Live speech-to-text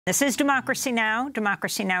This is Democracy Now!,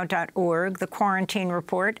 democracynow.org, The Quarantine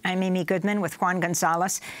Report. I'm Amy Goodman with Juan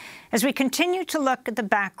Gonzalez. As we continue to look at the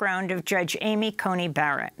background of Judge Amy Coney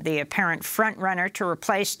Barrett, the apparent frontrunner to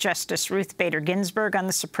replace Justice Ruth Bader Ginsburg on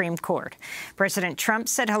the Supreme Court. President Trump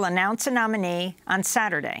said he'll announce a nominee on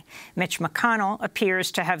Saturday. Mitch McConnell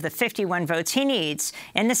appears to have the 51 votes he needs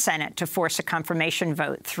in the Senate to force a confirmation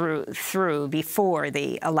vote through before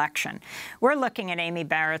the election. We're looking at Amy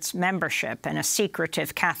Barrett's membership in a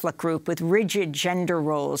secretive Catholic group with rigid gender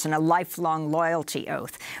roles and a lifelong loyalty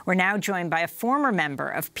oath. We're now joined by a former member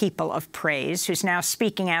of People of Praise, who's now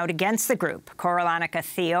speaking out against the group. Coral Anika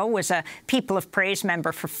Theill was a People of Praise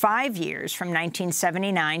member for 5 years, from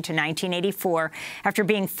 1979 to 1984, after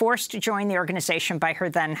being forced to join the organization by her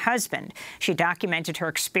then-husband. She documented her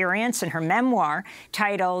experience in her memoir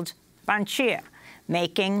titled Banchia,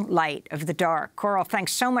 Making Light of the Dark. Coral,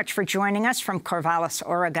 thanks so much for joining us from Corvallis,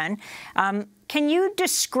 Oregon. Can you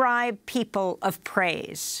describe People of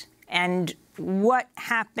Praise and what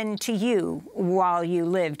happened to you while you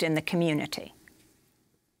lived in the community?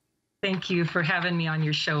 Thank you for having me on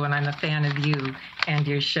your show, and I'm a fan of you and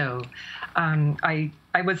your show. I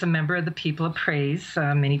was a member of the People of Praise.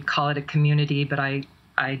 Many call it a community, but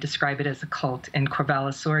I describe it as a cult in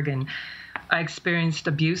Corvallis, Oregon. I experienced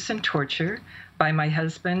abuse and torture by my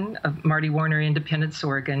husband, Marty Warner, Independence,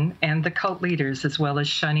 Oregon, and the cult leaders, as well as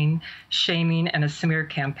shunning, shaming, and a smear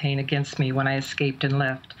campaign against me when I escaped and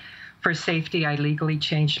left. For safety, I legally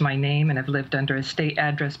changed my name and have lived under a state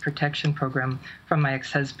address protection program from my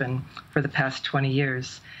ex-husband for the past 20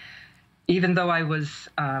 years. Even though I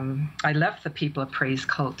left the People of Praise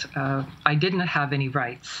cult, I didn't have any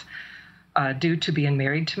rights. Due to being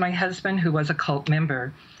married to my husband, who was a cult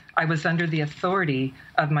member, I was under the authority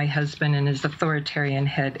of my husband and his authoritarian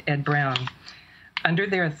head, Ed Brown. Under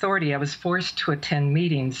their authority, I was forced to attend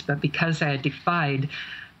meetings, but because I had defied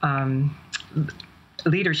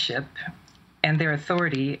leadership and their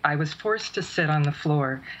authority, I was forced to sit on the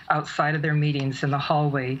floor outside of their meetings in the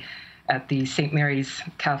hallway at the St. Mary's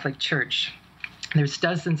Catholic Church. There's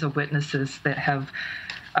dozens of witnesses that have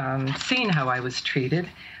seen how I was treated.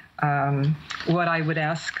 What I would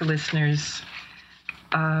ask listeners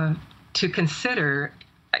to consider,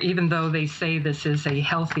 even though they say this is a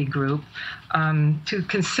healthy group, to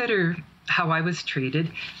consider how I was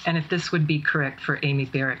treated and if this would be correct for Amy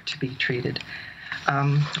Barrett to be treated.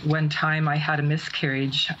 One time I had a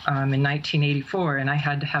miscarriage in 1984, and I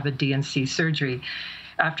had to have a DNC surgery.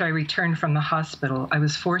 After I returned from the hospital, I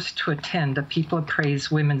was forced to attend a People of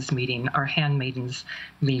Praise women's meeting, our handmaidens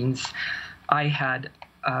meetings. I had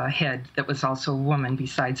a head that was also a woman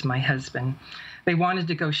besides my husband. They wanted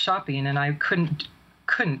to go shopping, and I couldn't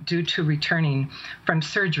due to returning from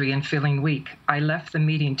surgery and feeling weak. I left the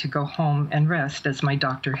meeting to go home and rest as my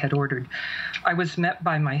doctor had ordered. I was met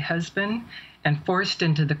by my husband and forced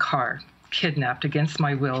into the car, kidnapped against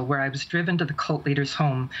my will, where I was driven to the cult leader's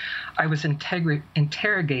home. I was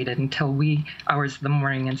interrogated until wee hours of the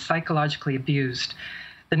morning and psychologically abused.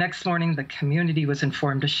 The next morning, the community was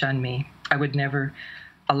informed to shun me. I would never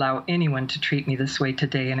allow anyone to treat me this way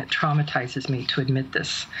today, and it traumatizes me to admit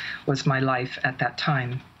this was my life at that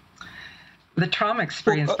time. The trauma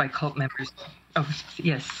experienced by cult members. Oh,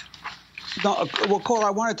 yes. No, well, Cole, I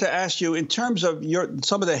wanted to ask you, in terms of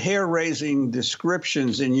some of the hair-raising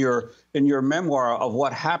descriptions in your memoir of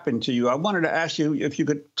what happened to you, I wanted to ask you if you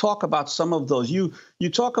could talk about some of those. You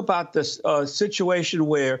talk about this situation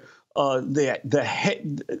where the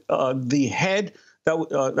head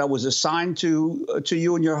that was assigned to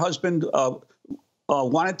you and your husband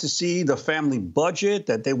wanted to see the family budget,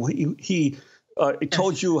 that he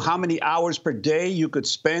told you how many hours per day you could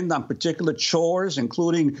spend on particular chores,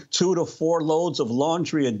 including 2 to 4 loads of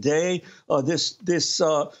laundry a day. This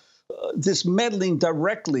meddling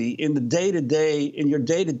directly in your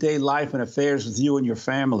day-to-day life and affairs with you and your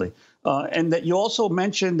family. And that you also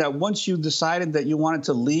mentioned that once you decided that you wanted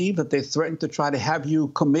to leave, that they threatened to try to have you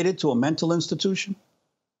committed to a mental institution?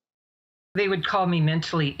 They would call me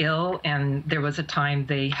mentally ill, and there was a time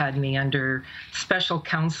they had me under special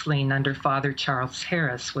counseling under Father Charles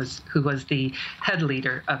Harris, who was the head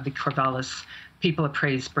leader of the Corvallis People of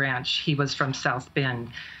Praise branch. He was from South Bend.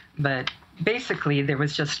 But basically, there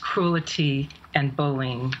was just cruelty and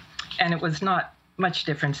bullying, and it was not much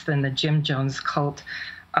difference than the Jim Jones cult.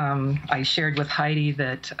 I shared with Heidi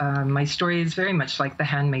that my story is very much like the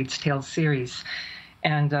Handmaid's Tale series.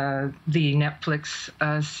 And the Netflix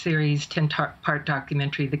series 10-part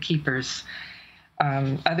documentary, The Keepers.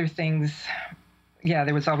 Other things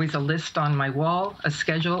there was always a list on my wall, a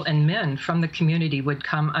schedule, and men from the community would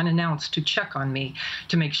come unannounced to check on me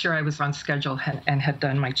to make sure I was on schedule and had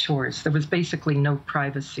done my chores. There was basically no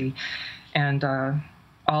privacy. And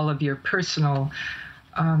all of your personal,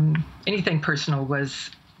 anything personal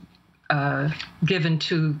was given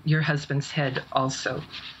to your husband's head also.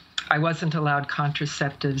 I wasn't allowed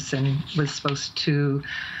contraceptives and was supposed to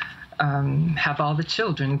have all the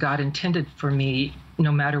children God intended for me,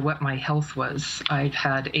 no matter what my health was. I've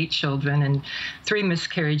had 8 children and 3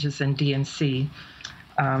 miscarriages in DNC,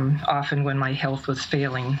 often when my health was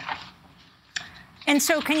failing. And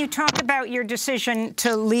so can you talk about your decision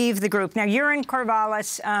to leave the group? Now, you're in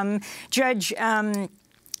Corvallis. Judge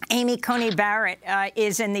Amy Coney Barrett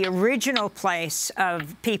is in the original place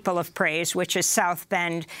of People of Praise, which is South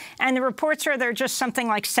Bend. And the reports are there are just something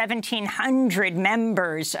like 1,700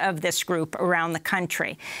 members of this group around the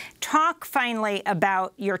country. Talk finally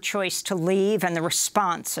about your choice to leave and the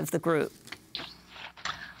response of the group.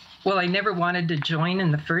 Well, I never wanted to join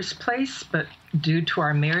in the first place, but due to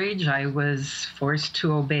our marriage, I was forced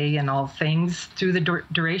to obey in all things through the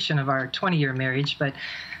duration of our 20-year marriage. But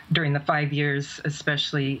during the 5 years,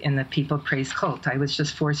 especially in the People of Praise cult, I was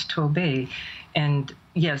just forced to obey. And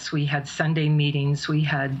yes, we had Sunday meetings. We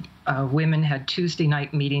had women had Tuesday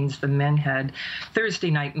night meetings. The men had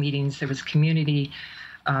Thursday night meetings. There was community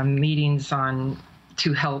meetings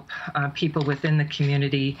to help people within the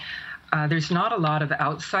community. There's not a lot of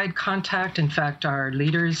outside contact. In fact, our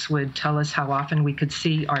leaders would tell us how often we could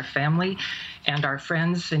see our family and our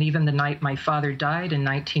friends. And even the night my father died in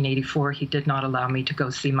 1984, he did not allow me to go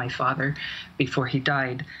see my father before he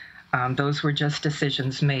died. Those were just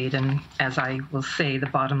decisions made. And as I will say, the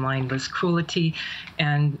bottom line was cruelty.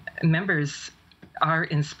 And members are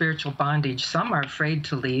in spiritual bondage. Some are afraid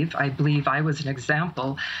to leave. I believe I was an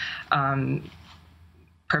example.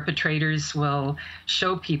 Perpetrators will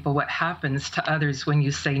show people what happens to others when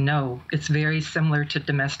you say no. It's very similar to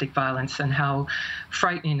domestic violence and how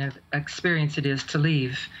frightening an experience it is to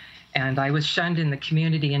leave. And I was shunned in the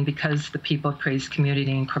community, and because the People of Praise community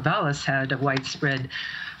in Corvallis had a widespread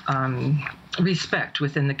respect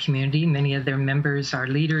within the community, many of their members are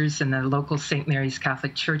leaders in the local St. Mary's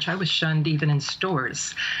Catholic Church, I was shunned even in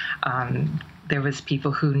stores. There was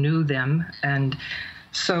people who knew them, and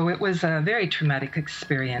so it was a very traumatic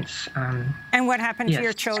experience. And what happened to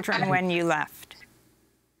your children when you left?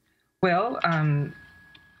 Well,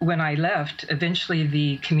 when I left, eventually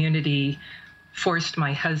the community forced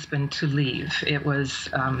my husband to leave. It was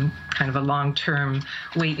kind of a long-term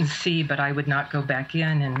wait and see, but I would not go back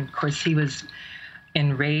in. And of course, he was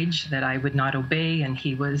enraged that I would not obey, and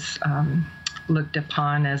he was looked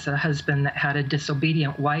upon as a husband that had a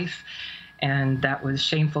disobedient wife. And that was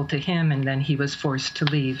shameful to him, and then he was forced to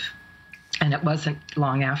leave. And it wasn't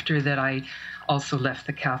long after that I also left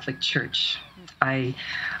the Catholic Church. I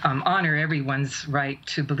honor everyone's right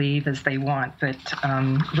to believe as they want, but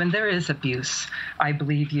when there is abuse, I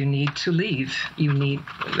believe you need to leave.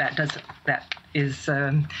 That is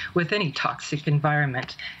with any toxic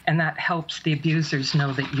environment, and that helps the abusers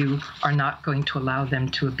know that you are not going to allow them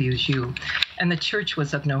to abuse you. And the church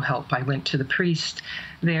was of no help. I went to the priest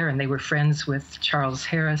there, and they were friends with Charles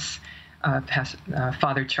Harris,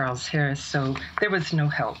 Father Charles Harris, so there was no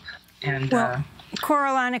help. And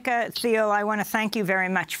Coral Anika Theill, I want to thank you very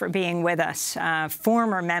much for being with us.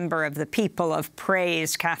 Former member of the People of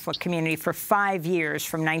Praise Catholic community for 5 years,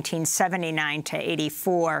 from 1979 to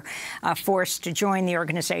 84, forced to join the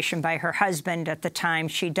organization by her husband at the time.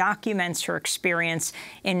 She documents her experience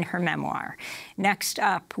in her memoir. Next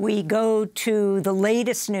up, we go to the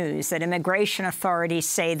latest news that immigration authorities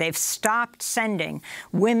say they've stopped sending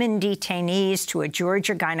women detainees to a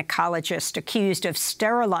Georgia gynecologist accused of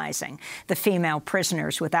sterilizing the female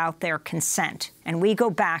prisoners without their consent. And we go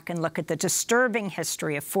back and look at the disturbing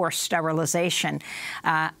history of forced sterilization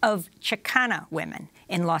of Chicana women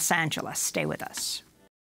in Los Angeles. Stay with us.